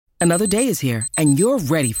Another day is here, and you're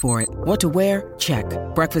ready for it. What to wear? Check.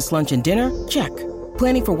 Breakfast, lunch, and dinner? Check.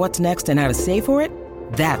 Planning for what's next and how to save for it?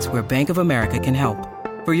 That's where Bank of America can help.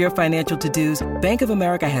 For your financial to-dos, Bank of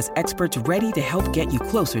America has experts ready to help get you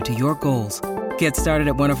closer to your goals. Get started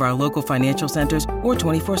at one of our local financial centers or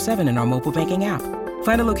 24/7 in our mobile banking app.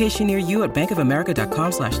 Find a location near you at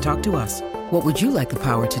bankofamerica.com/talktous. What would you like the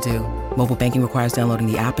power to do? Mobile banking requires downloading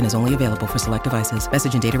the app and is only available for select devices.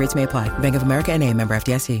 Message and data rates may apply. Bank of America N.A., member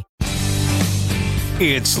FDIC.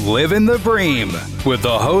 It's Living the Bream with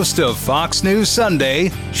the host of Fox News Sunday,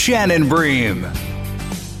 Shannon Bream.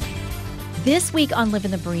 This week on Living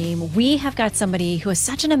the Bream, we have got somebody who has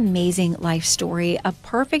such an amazing life story, a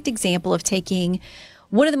perfect example of taking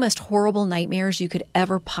one of the most horrible nightmares you could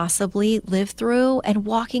ever possibly live through and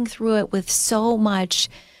walking through it with so much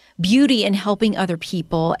beauty and helping other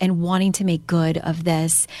people and wanting to make good of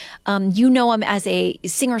this. You know him as a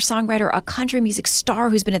singer-songwriter, a country music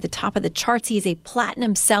star who's been at the top of the charts. He's a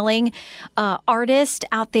platinum-selling artist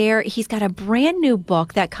out there. He's got a brand new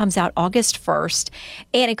book that comes out August 1st,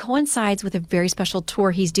 and it coincides with a very special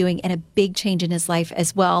tour he's doing and a big change in his life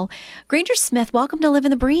as well. Granger Smith, welcome to Live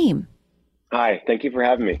in the Bream. Hi, thank you for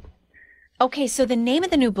having me. Okay, so the name of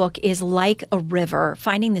the new book is Like a River,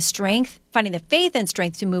 finding the faith and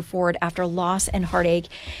strength to move forward after loss and heartache.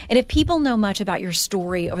 And if people know much about your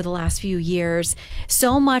story over the last few years,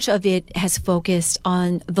 so much of it has focused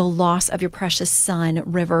on the loss of your precious son,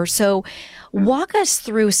 River. So walk us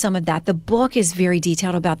through some of that. The book is very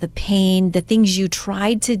detailed about the pain, the things you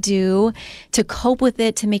tried to do to cope with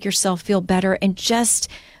it, to make yourself feel better, and just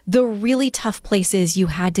the really tough places you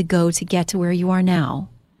had to go to get to where you are now.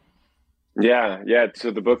 Yeah. So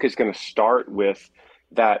the book is going to start with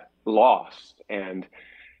that loss. And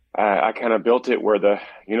I kind of built it where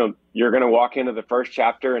you're going to walk into the first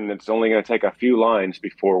chapter and it's only going to take a few lines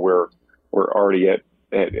before we're already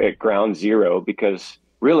at ground zero, because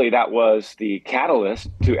really that was the catalyst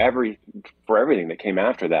for everything that came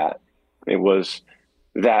after that. It was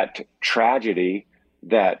that tragedy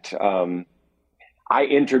that I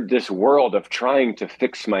entered this world of trying to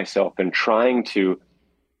fix myself and trying to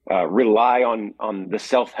rely on the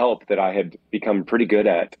self-help that I had become pretty good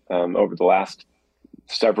at over the last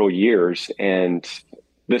several years. And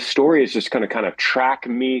this story is just going to kind of track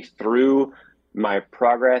me through my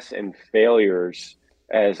progress and failures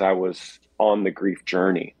as I was on the grief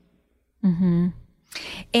journey. Mm-hmm.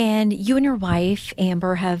 And you and your wife,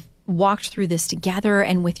 Amber, have walked through this together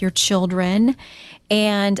and with your children.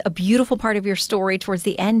 And a beautiful part of your story towards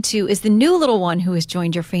the end, too, is the new little one who has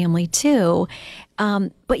joined your family, too.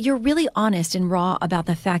 But you're really honest and raw about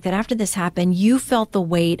the fact that after this happened, you felt the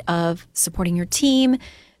weight of supporting your team,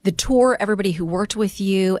 the tour, everybody who worked with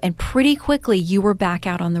you, and pretty quickly you were back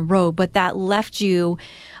out on the road. But that left you,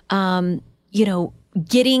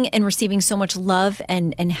 getting and receiving so much love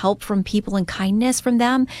and help from people and kindness from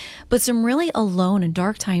them, but some really alone and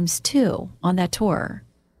dark times, too, on that tour.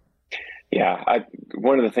 Yeah,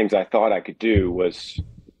 one of the things I thought I could do was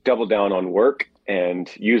double down on work and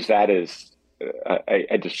use that as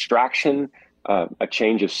a distraction, a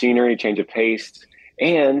change of scenery, change of pace,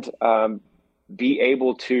 and be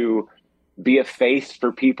able to be a face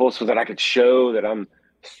for people so that I could show that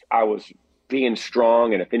I was being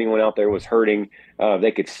strong. And if anyone out there was hurting,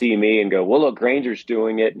 they could see me and go, well, look, Granger's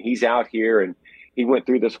doing it and he's out here and he went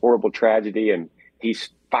through this horrible tragedy and he's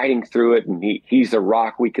fighting through it, and he's the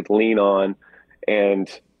rock we could lean on. And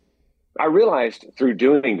I realized through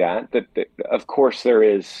doing that of course there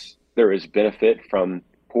is benefit from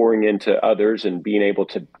pouring into others and being able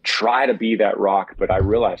to try to be that rock. But I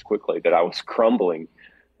realized quickly that I was crumbling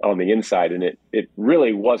on the inside, and it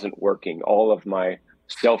really wasn't working. All of my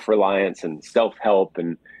self-reliance and self-help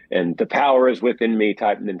and the power is within me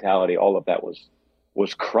type mentality, all of that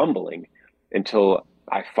was crumbling until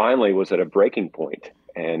I finally was at a breaking point.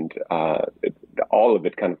 And all of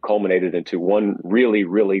it kind of culminated into one really,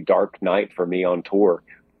 really dark night for me on tour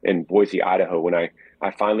in Boise, Idaho, when I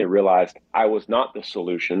finally realized I was not the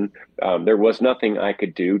solution. There was nothing I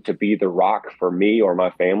could do to be the rock for me or my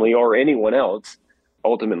family or anyone else.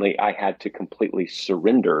 Ultimately, I had to completely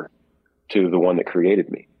surrender to the one that created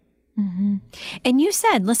me. Mm-hmm. And you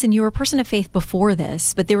said, listen, you were a person of faith before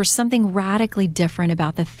this, but there was something radically different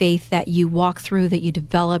about the faith that you walked through, that you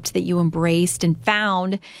developed, that you embraced and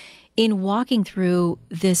found in walking through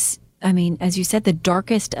this, I mean, as you said, the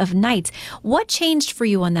darkest of nights. What changed for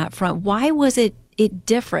you on that front? Why was it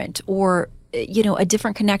different, or, a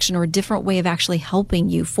different connection or a different way of actually helping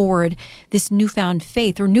you forward this newfound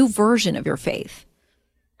faith or new version of your faith?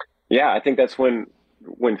 Yeah, I think that's when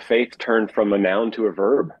faith turned from a noun to a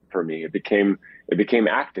verb for me. It became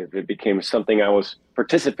active. It became something I was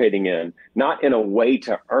participating in, not in a way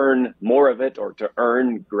to earn more of it or to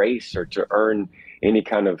earn grace or to earn any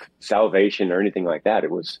kind of salvation or anything like that. It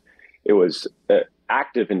was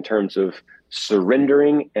active in terms of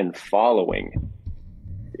surrendering and following.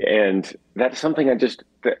 And that's something I just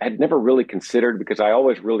had never really considered, because I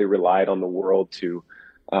always really relied on the world to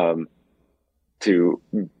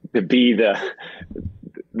be the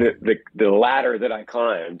ladder that I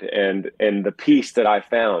climbed, and the peace that I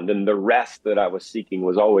found and the rest that I was seeking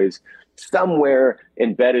was always somewhere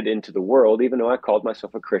embedded into the world. Even though I called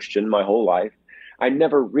myself a Christian my whole life, I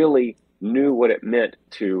never really knew what it meant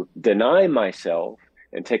to deny myself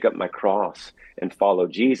and take up my cross and follow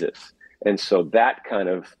Jesus. And so that kind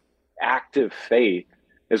of active faith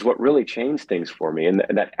is what really changed things for me. And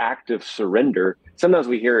that active surrender, sometimes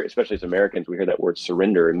we hear, especially as Americans, we hear that word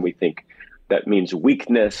surrender and we think that means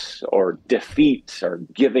weakness or defeat or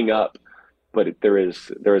giving up. But there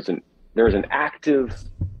is an active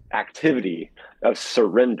activity of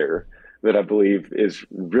surrender that I believe is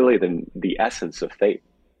really the essence of faith.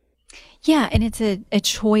 Yeah, and it's a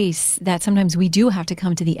choice that sometimes we do have to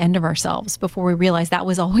come to the end of ourselves before we realize that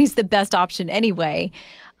was always the best option anyway.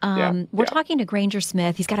 We're talking to Granger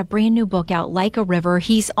Smith. He's got a brand new book out, Like a River.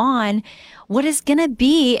 He's on what is going to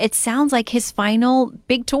be, it sounds like, his final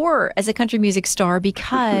big tour as a country music star,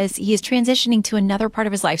 because he is transitioning to another part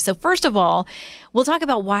of his life. So first of all, we'll talk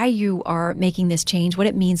about why you are making this change, what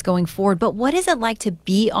it means going forward. But what is it like to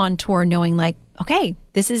be on tour knowing, like, okay,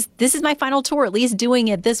 this is my final tour, at least doing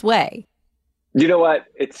it this way? You know what?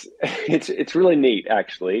 It's really neat,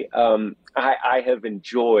 actually. I have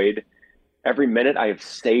enjoyed every minute. I have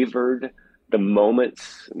savored the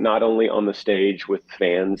moments, not only on the stage with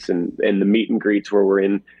fans and the meet and greets where we're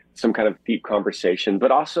in some kind of deep conversation, but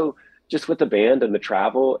also just with the band and the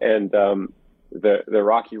travel and the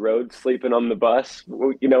rocky road, sleeping on the bus,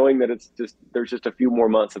 knowing that there's just a few more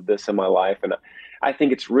months of this in my life. And I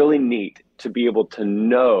think it's really neat to be able to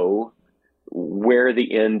know where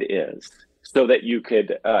the end is, so that you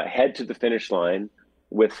could head to the finish line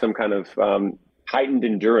with some kind of heightened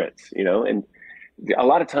endurance, and a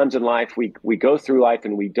lot of times in life, we go through life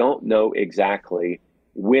and we don't know exactly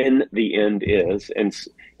when the end is.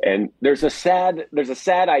 And there's a sad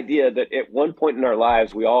idea that at one point in our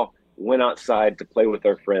lives, we all went outside to play with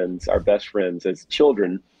our friends, our best friends as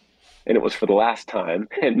children, and it was for the last time,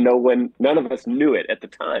 and none of us knew it at the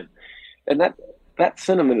time. And that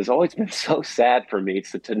sentiment has always been so sad for me.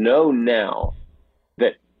 So to know now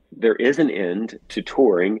that there is an end to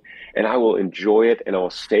touring, and I will enjoy it and I will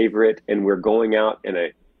savor it. And we're going out in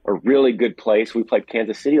a really good place. We played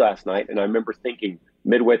Kansas City last night, and I remember thinking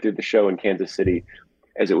midway through the show in Kansas City,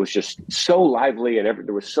 as it was just so lively and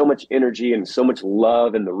there was so much energy and so much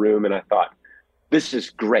love in the room. And I thought, this is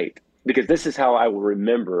great, because this is how I will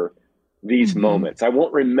remember these moments. I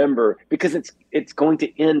won't remember, because it's going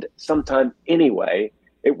to end sometime anyway.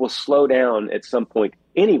 It will slow down at some point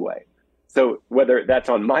anyway. So whether that's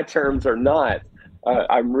on my terms or not,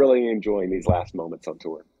 I'm really enjoying these last moments on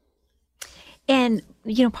tour. And,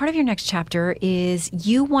 part of your next chapter is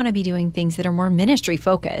you want to be doing things that are more ministry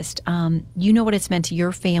focused. You know what it's meant to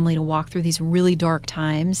your family to walk through these really dark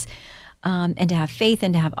times, and to have faith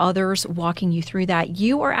and to have others walking you through that.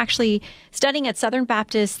 You are actually studying at Southern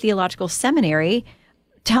Baptist Theological Seminary.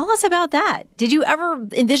 Tell us about that. Did you ever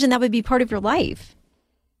envision that would be part of your life?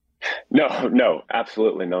 No,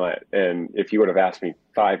 absolutely not. And if you would have asked me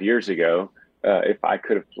 5 years ago, if I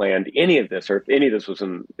could have planned any of this, or if any of this was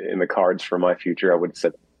in the cards for my future, I would have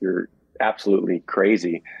said, you're absolutely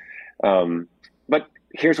crazy. But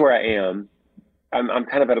here's where I am. I'm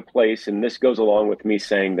kind of at a place, and this goes along with me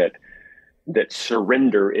saying that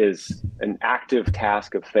surrender is an active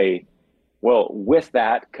task of faith. Well, with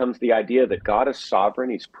that comes the idea that God is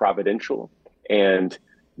sovereign, he's providential, and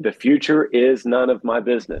the future is none of my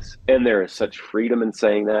business. And there is such freedom in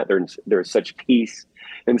saying that. There is such peace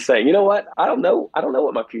in saying, you know what? I don't know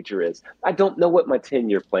what my future is. I don't know what my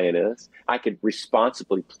 10-year plan is. I could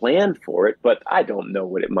responsibly plan for it, but I don't know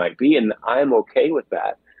what it might be. And I'm okay with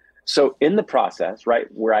that. So in the process, right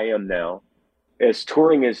where I am now, as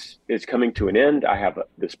touring is coming to an end, I have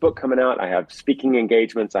this book coming out. I have speaking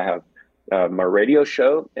engagements. I have my radio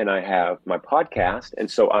show, and I have my podcast. And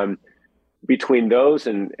so I'm between those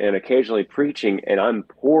and occasionally preaching, and I'm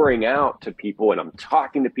pouring out to people, and I'm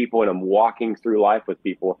talking to people, and I'm walking through life with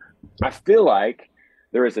people. I feel like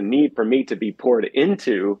there is a need for me to be poured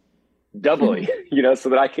into doubly, so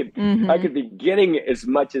that I could be getting as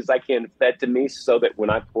much as I can fed to me, so that when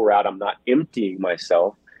I pour out, I'm not emptying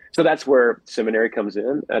myself. So that's where seminary comes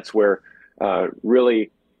in. That's where really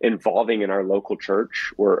involving in our local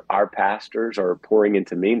church where our pastors are pouring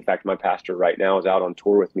into me. In fact, my pastor right now is out on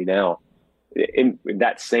tour with me now, in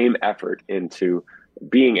that same effort into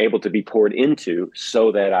being able to be poured into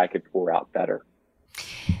so that I could pour out better.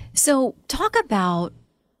 So talk about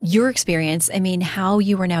your experience. I mean, how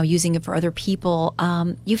you are now using it for other people.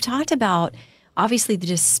 You've talked about obviously the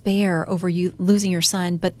despair over you losing your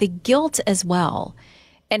son, but the guilt as well.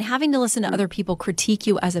 And having to listen to other people critique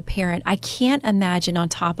you as a parent. I can't imagine, on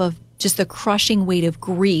top of just the crushing weight of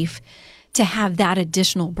grief, to have that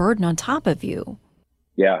additional burden on top of you.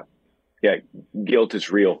 Yeah. Guilt is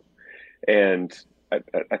real. And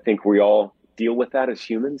I think we all deal with that as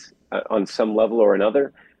humans on some level or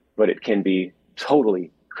another, but it can be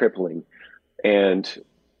totally crippling. And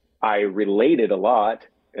I related a lot,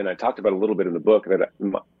 and I talked about a little bit in the book, that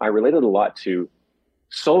I related a lot to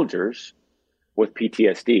soldiers with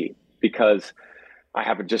PTSD, because I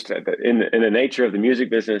have just in the nature of the music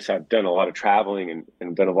business, I've done a lot of traveling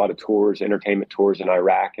and done a lot of tours, entertainment tours in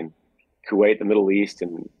Iraq and Kuwait, the Middle East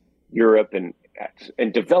and Europe, and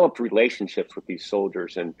developed relationships with these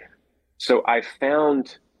soldiers. And so I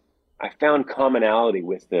found commonality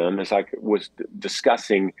with them as I was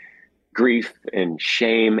discussing grief and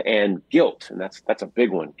shame and guilt. And that's a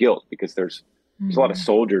big one, guilt, because there's a lot of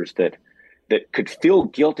soldiers that could feel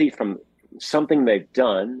guilty from something they've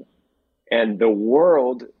done, and the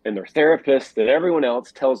world and their therapists and everyone else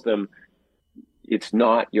tells them it's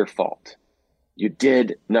not your fault. You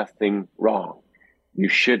did nothing wrong. You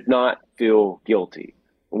should not feel guilty.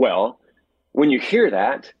 Well, when you hear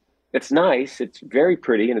that, it's nice, it's very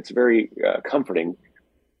pretty, and it's very comforting.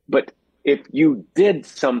 But if you did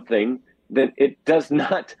something, then it does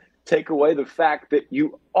not take away the fact that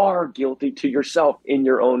you are guilty to yourself in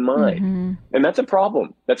your own mind. Mm-hmm. And that's a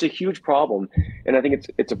problem. That's a huge problem. And I think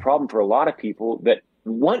it's a problem for a lot of people that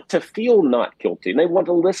want to feel not guilty. And they want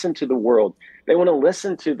to listen to the world. They want to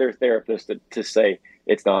listen to their therapist to say,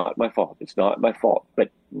 it's not my fault. It's not my fault.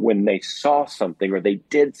 But when they saw something or they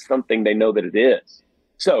did something, they know that it is.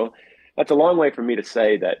 So that's a long way for me to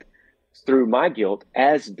say that through my guilt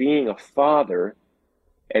as being a father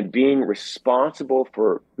and being responsible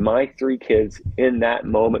for my 3 kids in that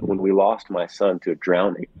moment when we lost my son to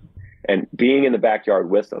drowning and being in the backyard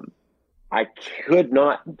with them, I could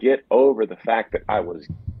not get over the fact that I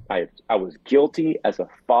was guilty as a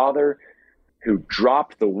father who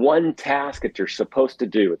dropped the one task that you're supposed to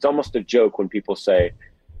do. It's almost a joke when people say,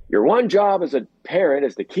 your one job as a parent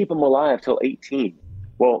is to keep them alive till 18.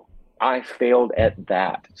 Well, I failed at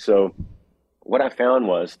that. So what I found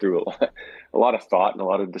was, through a lot of thought and a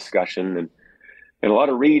lot of discussion and a lot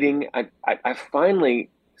of reading, I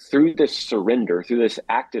finally, through this surrender, through this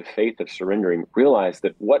active faith of surrendering, realized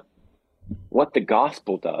that what the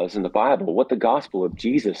gospel does in the Bible, what the gospel of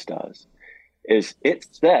Jesus does, is it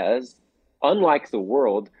says, unlike the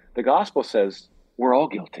world, the gospel says we're all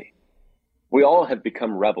guilty. We all have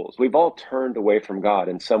become rebels. We've all turned away from God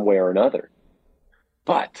in some way or another.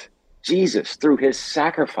 But Jesus, through his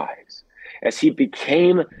sacrifice, as he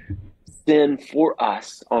became sin for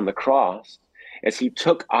us on the cross, as he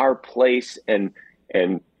took our place and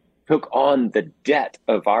took on the debt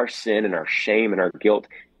of our sin and our shame and our guilt,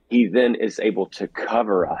 he then is able to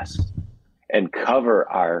cover us and cover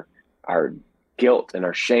our guilt and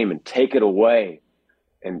our shame and take it away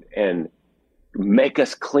and make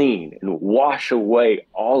us clean and wash away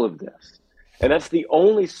all of this. And that's the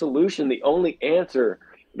only solution, the only answer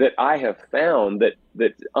that I have found,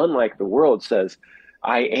 that unlike the world, says,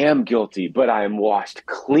 I am guilty, but I am washed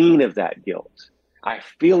clean of that guilt. I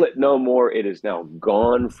feel it no more. It is now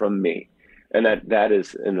gone from me. And that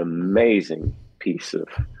is an amazing piece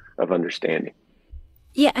of understanding.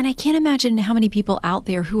 Yeah, and I can't imagine how many people out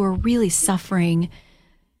there who are really suffering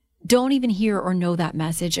don't even hear or know that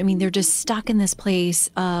message. I mean, they're just stuck in this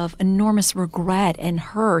place of enormous regret and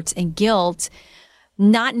hurt and guilt,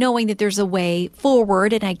 not knowing that there's a way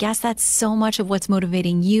forward. And I guess that's so much of what's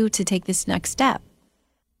motivating you to take this next step.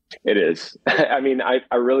 It is. I mean,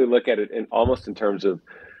 I really look at it almost in terms of,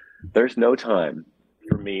 there's no time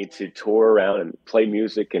for me to tour around and play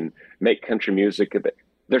music and make country music.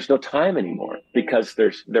 There's no time anymore, because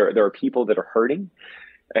there are people that are hurting.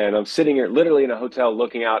 And I'm sitting here literally in a hotel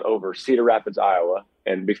looking out over Cedar Rapids, Iowa,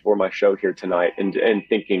 and before my show here tonight, and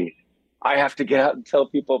thinking, I have to get out and tell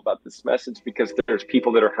people about this message, because there's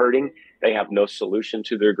people that are hurting. They have no solution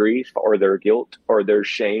to their grief or their guilt or their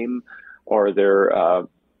shame or their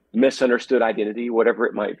misunderstood identity, whatever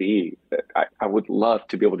it might be. I would love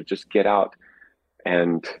to be able to just get out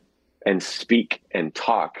and speak and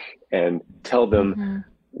talk and tell them,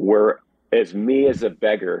 where as me as a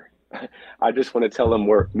beggar I just want to tell them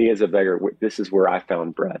me as a beggar, this is where I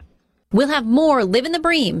found bread. We'll have more Live in the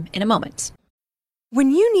Bream in a moment.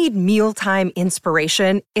 When you need mealtime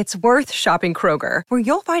inspiration, it's worth shopping Kroger, where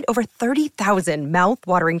you'll find over 30,000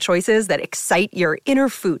 mouth-watering choices that excite your inner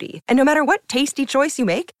foodie. And no matter what tasty choice you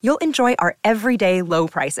make, you'll enjoy our everyday low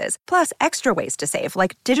prices, plus extra ways to save,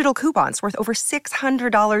 like digital coupons worth over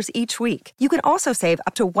 $600 each week. You can also save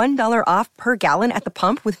up to $1 off per gallon at the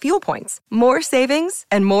pump with fuel points. More savings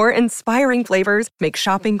and more inspiring flavors make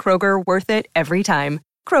shopping Kroger worth it every time.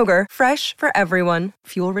 Kroger, fresh for everyone.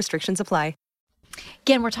 Fuel restrictions apply.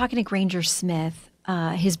 Again, we're talking to Granger Smith.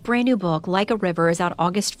 His brand new book, Like a River, is out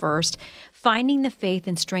August 1st. Finding the faith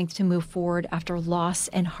and strength to move forward after loss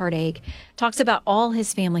and heartache. Talks about all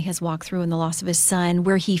his family has walked through in the loss of his son,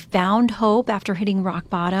 where he found hope after hitting rock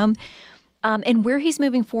bottom, and where he's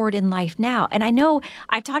moving forward in life now. And I know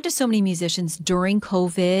I've talked to so many musicians during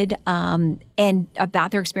COVID and about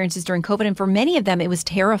their experiences during COVID. And for many of them, it was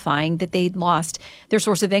terrifying that they'd lost their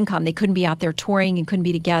source of income. They couldn't be out there touring and couldn't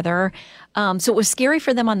be together. So it was scary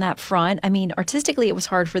for them on that front. I mean, artistically, it was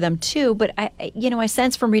hard for them too. But I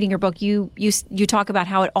sense from reading your book, you talk about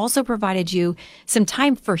how it also provided you some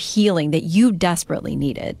time for healing that you desperately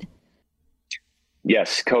needed.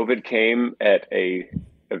 Yes, COVID came at a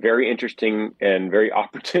very interesting and very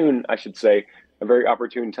opportune, I should say, a very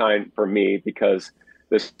opportune time for me, because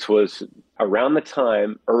this was around the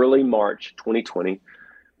time, early March 2020,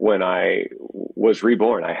 when I was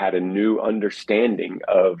reborn. I had a new understanding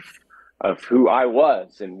of who I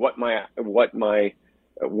was and where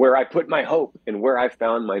I put my hope and where I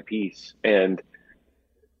found my peace. And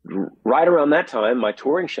right around that time, my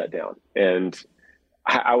touring shut down, and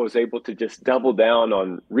I was able to just double down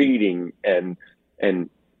on reading and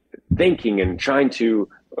thinking and trying to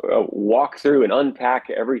walk through and unpack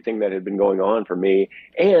everything that had been going on for me.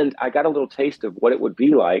 And I got a little taste of what it would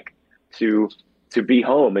be like to be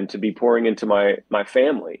home and to be pouring into my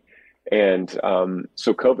family. And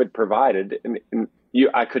so COVID provided, and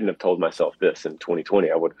I couldn't have told myself this in 2020.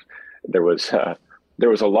 There was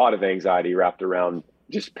a lot of anxiety wrapped around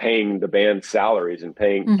just paying the band's salaries and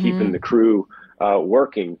keeping the crew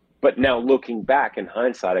working. But now looking back in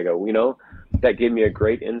hindsight, I go, that gave me a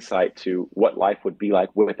great insight to what life would be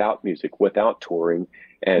like without music, without touring,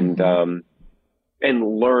 and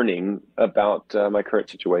learning about my current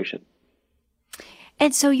situation.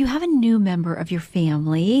 And so you have a new member of your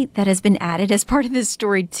family that has been added as part of this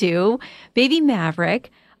story too, baby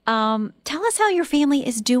Maverick. Tell us how your family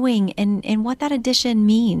is doing and what that addition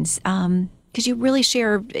means, because you really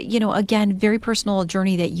share, again, very personal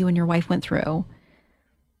journey that you and your wife went through.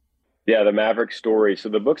 Yeah, the Maverick story. So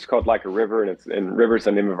the book's called Like a River, and River's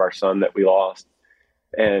the name of our son that we lost.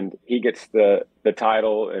 And he gets the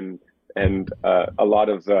title and a lot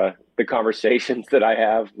of the conversations that I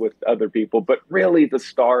have with other people. But really the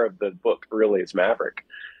star of the book really is Maverick,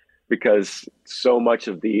 because so much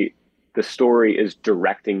of the story is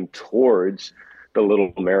directing towards the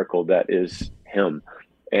little miracle that is him.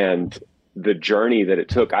 And the journey that it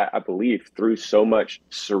took, I believe, through so much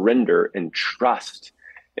surrender and trust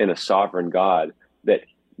in a sovereign God, that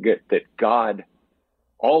God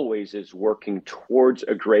always is working towards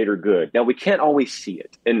a greater good. Now, we can't always see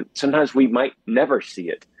it, and sometimes we might never see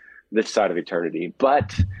it this side of eternity.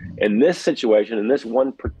 But in this situation, in this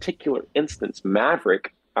one particular instance,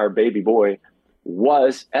 Maverick, our baby boy,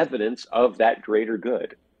 was evidence of that greater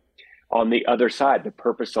good on the other side, the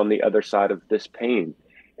purpose on the other side of this pain.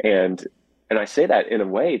 And I say that in a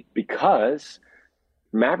way because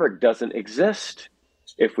Maverick doesn't exist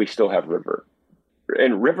if we still have River,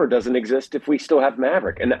 and River doesn't exist if we still have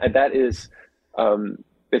Maverick. And that is,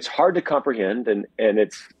 it's hard to comprehend, and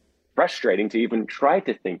it's frustrating to even try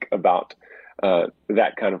to think about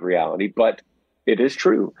that kind of reality, but it is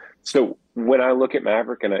true. So when I look at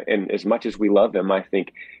Maverick, and as much as we love him, I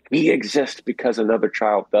think he exists because another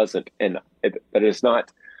child doesn't, and that is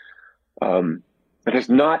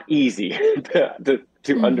not easy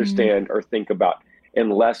to understand or think about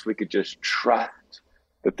unless we could just trust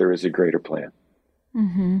that there is a greater plan.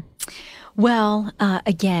 Mm-hmm. Well,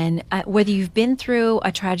 again, whether you've been through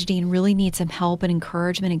a tragedy and really need some help and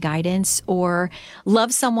encouragement and guidance, or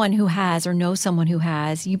love someone who has or know someone who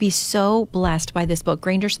has, you'd be so blessed by this book,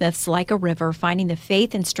 Granger Smith's Like a River, Finding the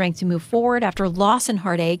Faith and Strength to Move Forward After Loss and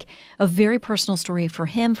Heartache, a very personal story for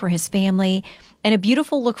him, for his family, and a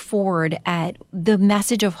beautiful look forward at the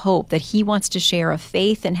message of hope that he wants to share, of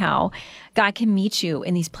faith, and how God can meet you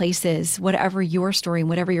in these places, whatever your story and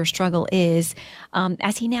whatever your struggle is,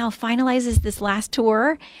 as he now finalizes this last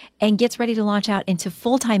tour and gets ready to launch out into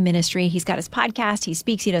full-time ministry. He's got his podcast, he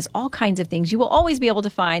speaks, he does all kinds of things. You will always be able to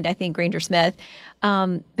find, I think, Granger Smith.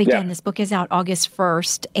 But again, this book is out August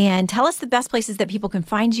 1st. And tell us the best places that people can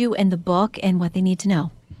find you and the book and what they need to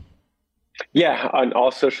know. Yeah, on all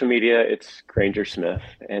social media, it's Granger Smith.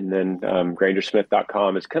 And then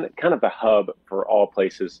grangersmith.com is kind of the hub for all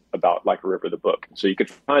places about Like a River, the book. So you could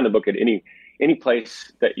find the book at any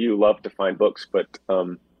place that you love to find books, but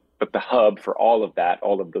the hub for all of that,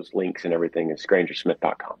 all of those links and everything is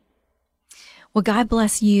grangersmith.com. Well, God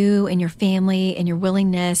bless you and your family and your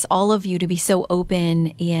willingness, all of you, to be so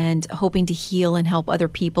open and hoping to heal and help other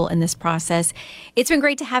people in this process. It's been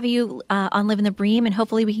great to have you on Living the Bream, and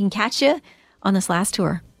hopefully we can catch you on this last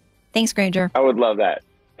tour. Thanks, Granger. I would love that.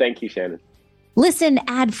 Thank you, Shannon. Listen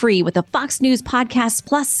ad-free with the Fox News Podcasts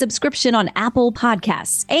Plus subscription on Apple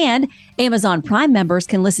Podcasts. And Amazon Prime members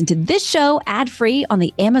can listen to this show ad-free on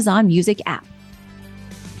the Amazon Music app.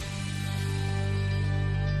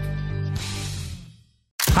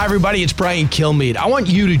 Hi, everybody. It's Brian Kilmeade. I want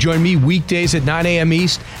you to join me weekdays at 9 a.m.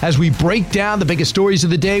 East as we break down the biggest stories of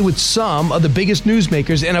the day with some of the biggest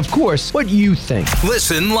newsmakers and, of course, what you think.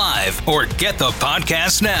 Listen live or get the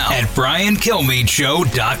podcast now at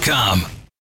BrianKilmeadeShow.com.